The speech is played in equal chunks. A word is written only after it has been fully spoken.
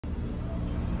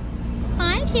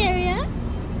Kyria.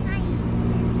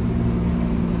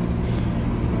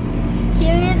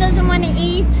 Kyria doesn't want to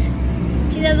eat.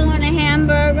 She doesn't want a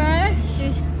hamburger.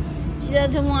 She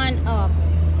doesn't want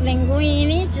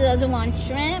linguine. She doesn't want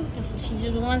shrimp. She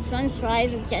just wants french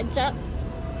fries and ketchup.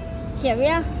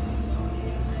 Kyria,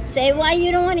 say why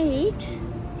you don't want to eat.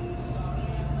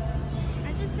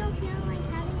 I just don't feel like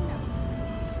having those.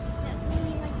 Just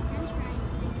only like french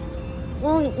fries.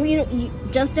 Well,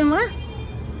 Justin, what?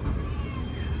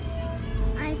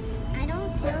 I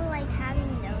don't feel like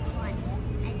having those ones.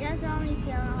 I just only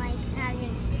feel like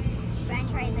having french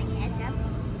fries and ketchup.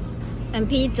 And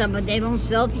pizza, but they don't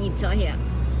sell pizza here.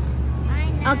 I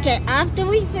know. Okay, after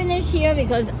we finish here,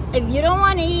 because if you don't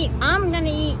want to eat, I'm going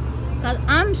to eat, because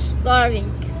I'm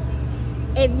starving.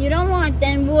 If you don't want,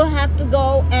 then we'll have to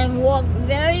go and walk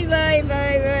very, very,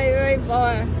 very, very, very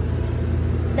far.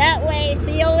 That way,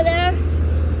 see over there?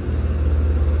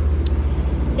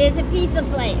 There's a pizza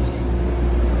place.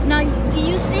 Now, do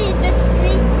you see the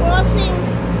street crossing?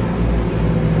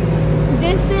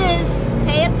 This is,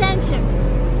 pay attention,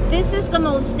 this is the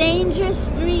most dangerous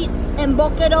street in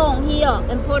Boqueron here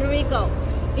in Puerto Rico,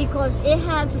 because it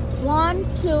has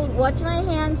watch my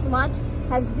hands, watch,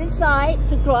 has this side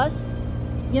to cross.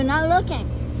 You're not looking.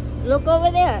 Look over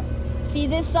there. See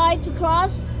this side to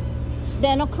cross?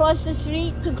 Then across the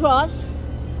street to cross.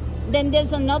 Then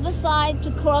there's another side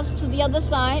to cross to the other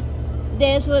side.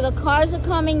 There's where the cars are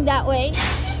coming that way.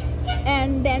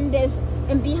 And then there's,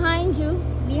 and behind you,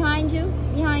 the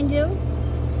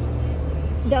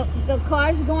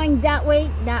car's going that way.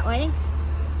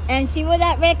 And see where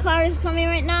that red car is coming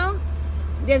right now?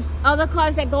 There's other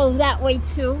cars that go that way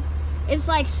too. It's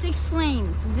like 6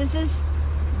 lanes. This is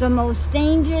the most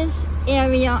dangerous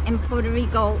area in Puerto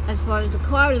Rico as far as the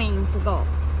car lanes go.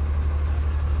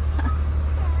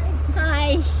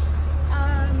 Hi.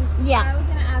 Yeah.